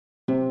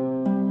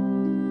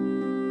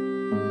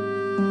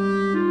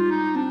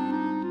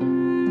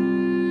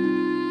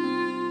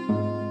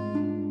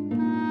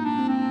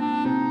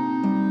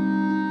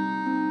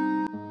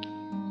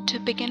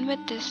begin with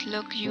this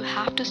look, you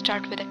have to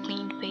start with a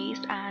clean face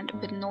and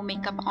with no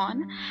makeup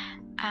on,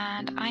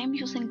 and I am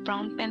using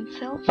brown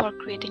pencil for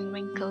creating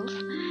wrinkles.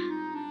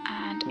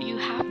 And you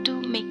have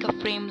to make a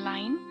frame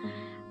line.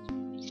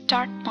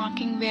 Start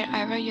marking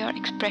wherever your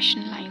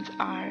expression lines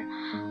are.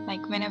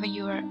 Like whenever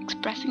you are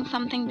expressing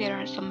something, there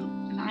are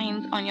some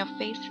lines on your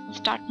face,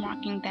 start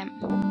marking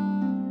them.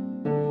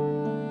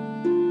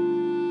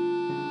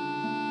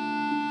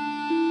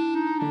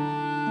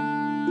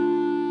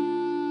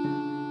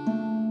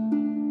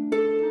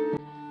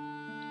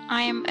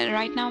 I am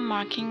right now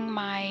marking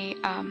my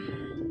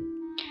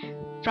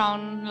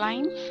brown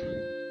lines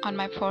on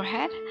my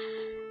forehead.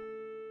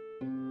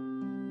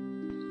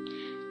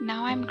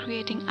 Now I'm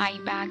creating eye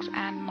bags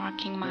and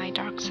marking my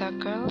dark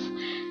circles.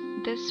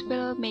 This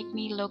will make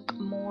me look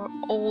more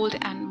old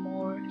and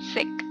more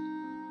sick.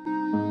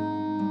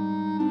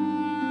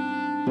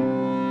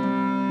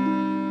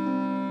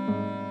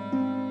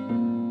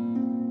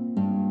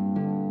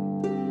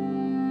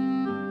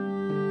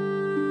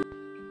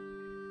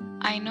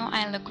 I know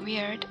I look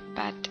weird,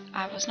 but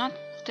I was not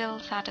still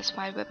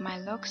satisfied with my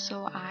look,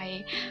 so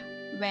I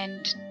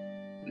went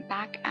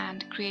back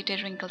and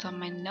created wrinkles on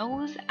my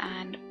nose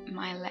and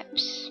my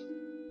lips.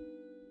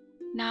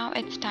 Now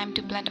it's time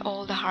to blend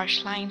all the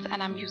harsh lines,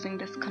 and I'm using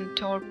this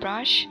contour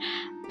brush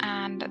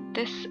and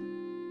this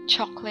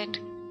chocolate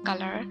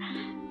color,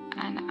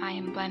 and I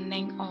am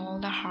blending all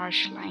the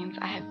harsh lines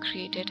I have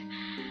created.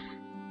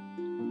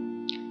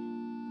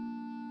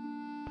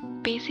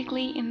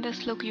 Basically, in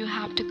this look you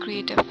have to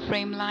create a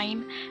frame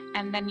line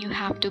and then you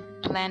have to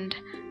blend,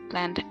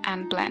 blend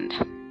and blend.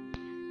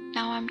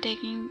 Now I'm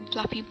taking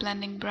fluffy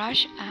blending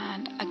brush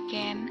and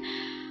again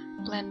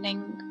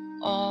blending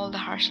all the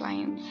harsh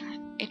lines.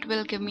 It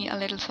will give me a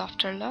little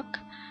softer look.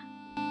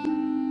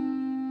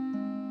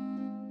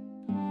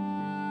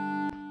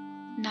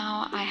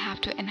 Now I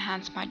have to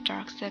enhance my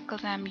dark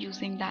circles. I'm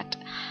using that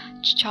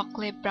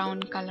chocolate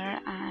brown color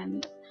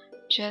and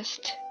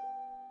just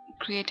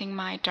creating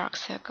my dark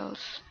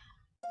circles.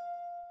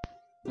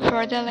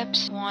 For the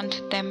lips, I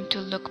want them to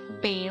look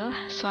pale,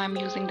 so I'm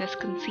using this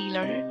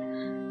concealer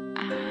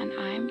and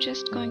I'm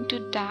just going to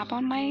dab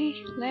on my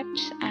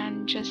lips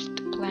and just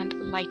blend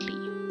lightly.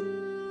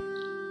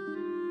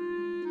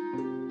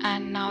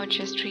 And now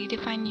just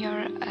redefine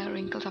your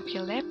wrinkles of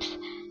your lips.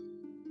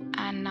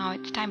 And now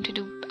it's time to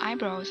do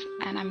eyebrows,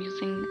 and I'm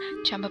using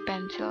jumbo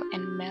pencil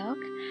in milk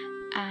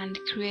and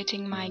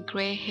creating my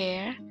gray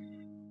hair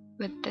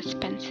with this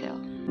pencil.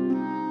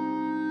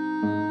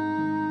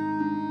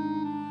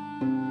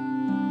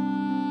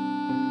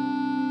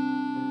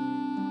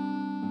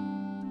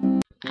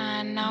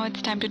 And now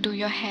it's time to do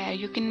your hair.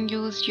 You can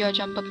use your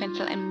jumbo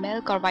pencil in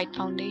milk or white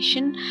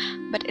foundation,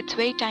 but it's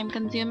very time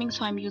consuming,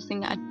 so I'm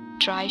using a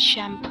dry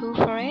shampoo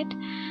for it,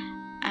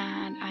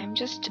 and I'm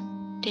just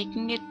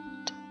taking it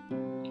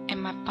in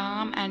my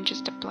palm and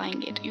just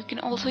applying it. You can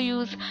also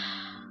use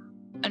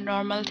a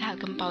normal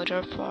talcum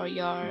powder for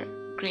your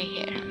gray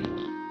hair.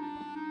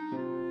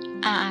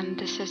 And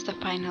this is the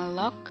final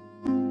look.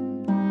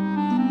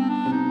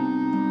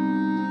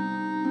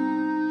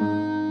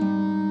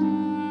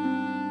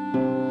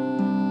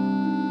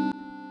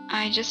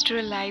 I just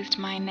realized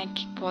my neck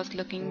was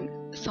looking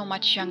so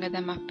much younger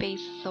than my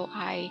face, so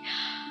I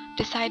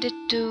decided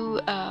to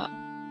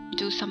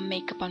do some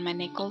makeup on my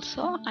neck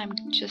also. I'm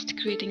just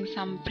creating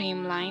some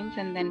frame lines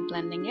and then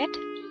blending it.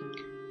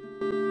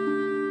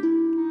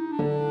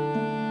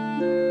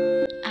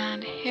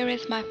 And here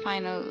is my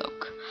final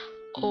look,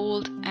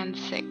 old and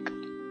sick.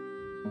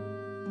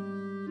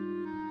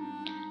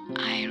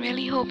 I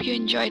really hope you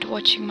enjoyed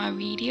watching my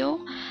video.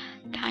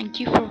 Thank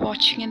you for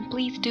watching, and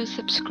please do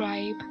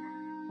subscribe.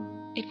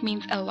 It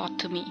means a lot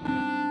to me.